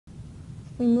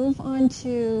we move on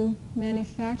to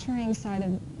manufacturing side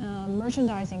of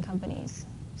merchandising companies.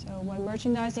 So what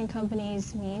merchandising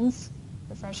companies means,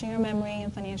 refreshing our memory in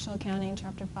financial accounting,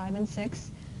 chapter 5 and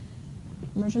 6.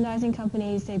 Merchandising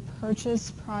companies, they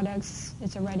purchase products,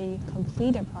 it's already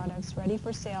completed products, ready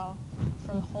for sale,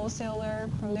 from wholesaler,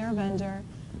 from their vendor,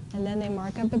 and then they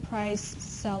mark up the price,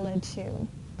 sell it to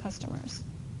customers.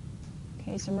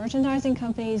 Okay, so merchandising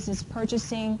companies is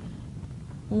purchasing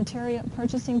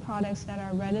products that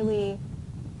are readily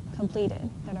completed,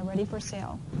 that are ready for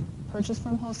sale, purchased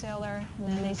from wholesaler, and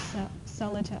then they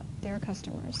sell it to their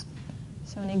customers.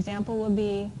 So an example would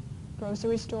be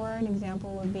grocery store, an example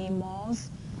would be malls,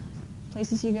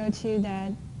 places you go to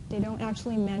that they don't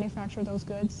actually manufacture those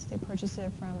goods, they purchase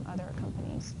it from other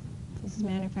companies. This is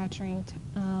manufacturing,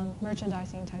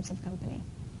 merchandising types of company.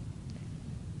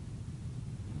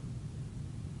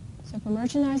 So for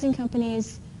merchandising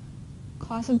companies,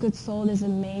 cost of goods sold is a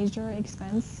major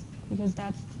expense because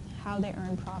that's how they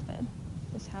earn profit.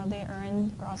 It's how they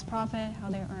earn gross profit, how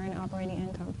they earn operating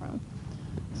income from.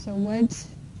 So what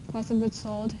cost of goods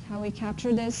sold, how we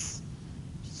capture this,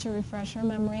 just to refresh our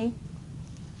memory.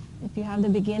 If you have the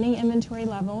beginning inventory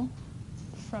level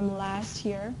from last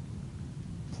year,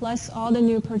 plus all the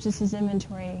new purchases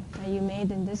inventory that you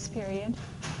made in this period,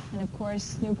 and of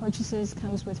course new purchases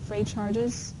comes with freight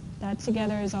charges, that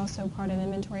together is also part of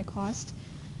inventory cost,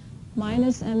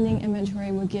 minus ending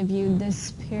inventory will give you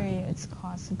this period's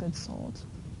cost of goods sold.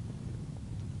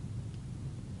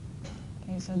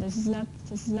 Okay, so this is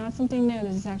not something new.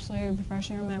 This is actually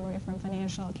refreshing our memory from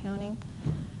financial accounting.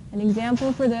 An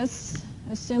example for this,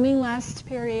 assuming last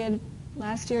year,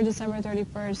 December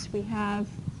 31st, we have,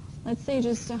 let's say,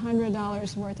 just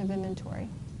 $100 worth of inventory,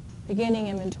 beginning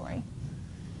inventory.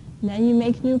 Then you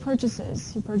make new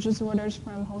purchases. You purchase orders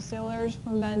from wholesalers,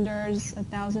 from vendors,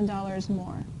 $1,000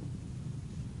 more.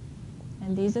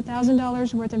 And these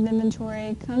 $1,000 worth of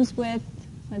inventory comes with,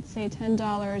 let's say,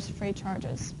 $10 freight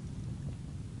charges.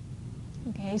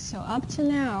 Okay, so up to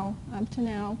now,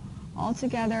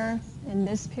 altogether in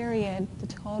this period, the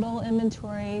total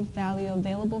inventory value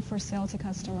available for sale to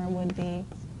customer would be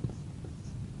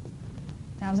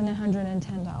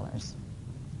 $1,110.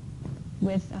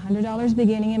 With $100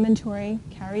 beginning inventory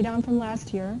carried on from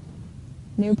last year,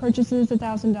 new purchases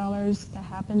 $1,000 that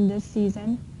happened this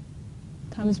season,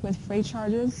 comes with freight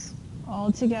charges.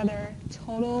 Altogether,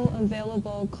 total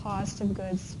available cost of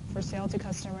goods for sale to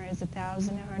customer is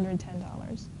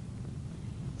 $1,110.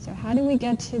 So how do we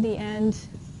get to the end?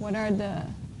 What are the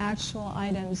actual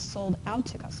items sold out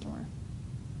to customer?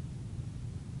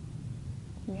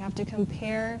 We have to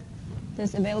compare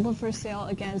this available for sale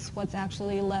against what's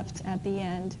actually left at the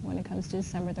end when it comes to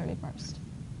December 31st.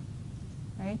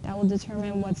 Right? That will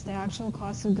determine what's the actual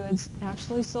cost of goods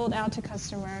actually sold out to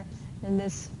customer in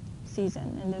this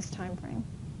season, in this time frame.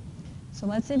 So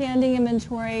let's say the ending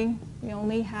inventory, we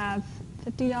only have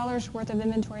 $50 worth of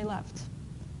inventory left.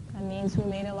 That means we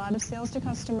made a lot of sales to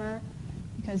customer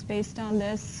because based on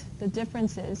this, the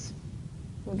differences,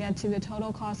 we'll get to the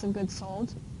total cost of goods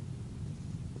sold,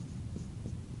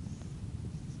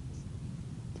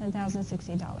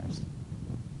 $10,060.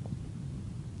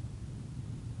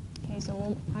 Okay, so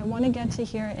what I want to get to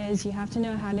here is you have to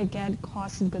know how to get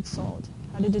cost of goods sold,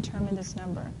 how to determine this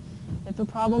number. If a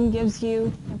problem gives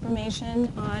you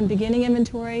information on beginning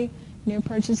inventory, new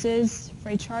purchases,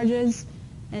 freight charges,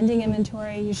 ending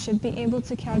inventory, you should be able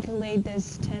to calculate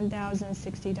this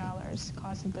 $10,060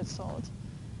 cost of goods sold.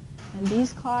 And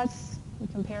these costs, we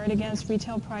compare it against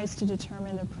retail price to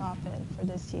determine the profit for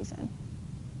this season.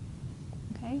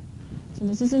 Okay? So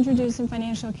this is introduced in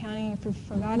financial accounting. If you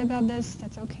forgot about this,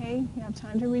 that's okay. You have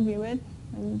time to review it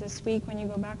this week when you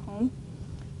go back home.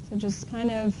 So just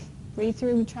kind of read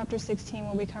through chapter 16,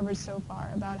 what we covered so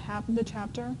far, about half of the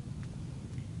chapter.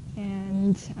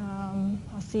 And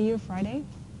I'll see you Friday,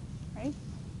 right?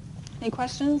 Any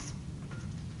questions?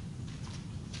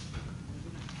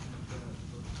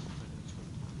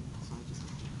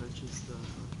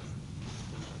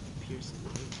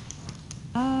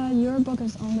 Your book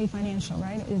is only financial,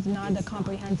 right? It's not the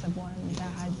comprehensive one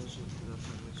that has.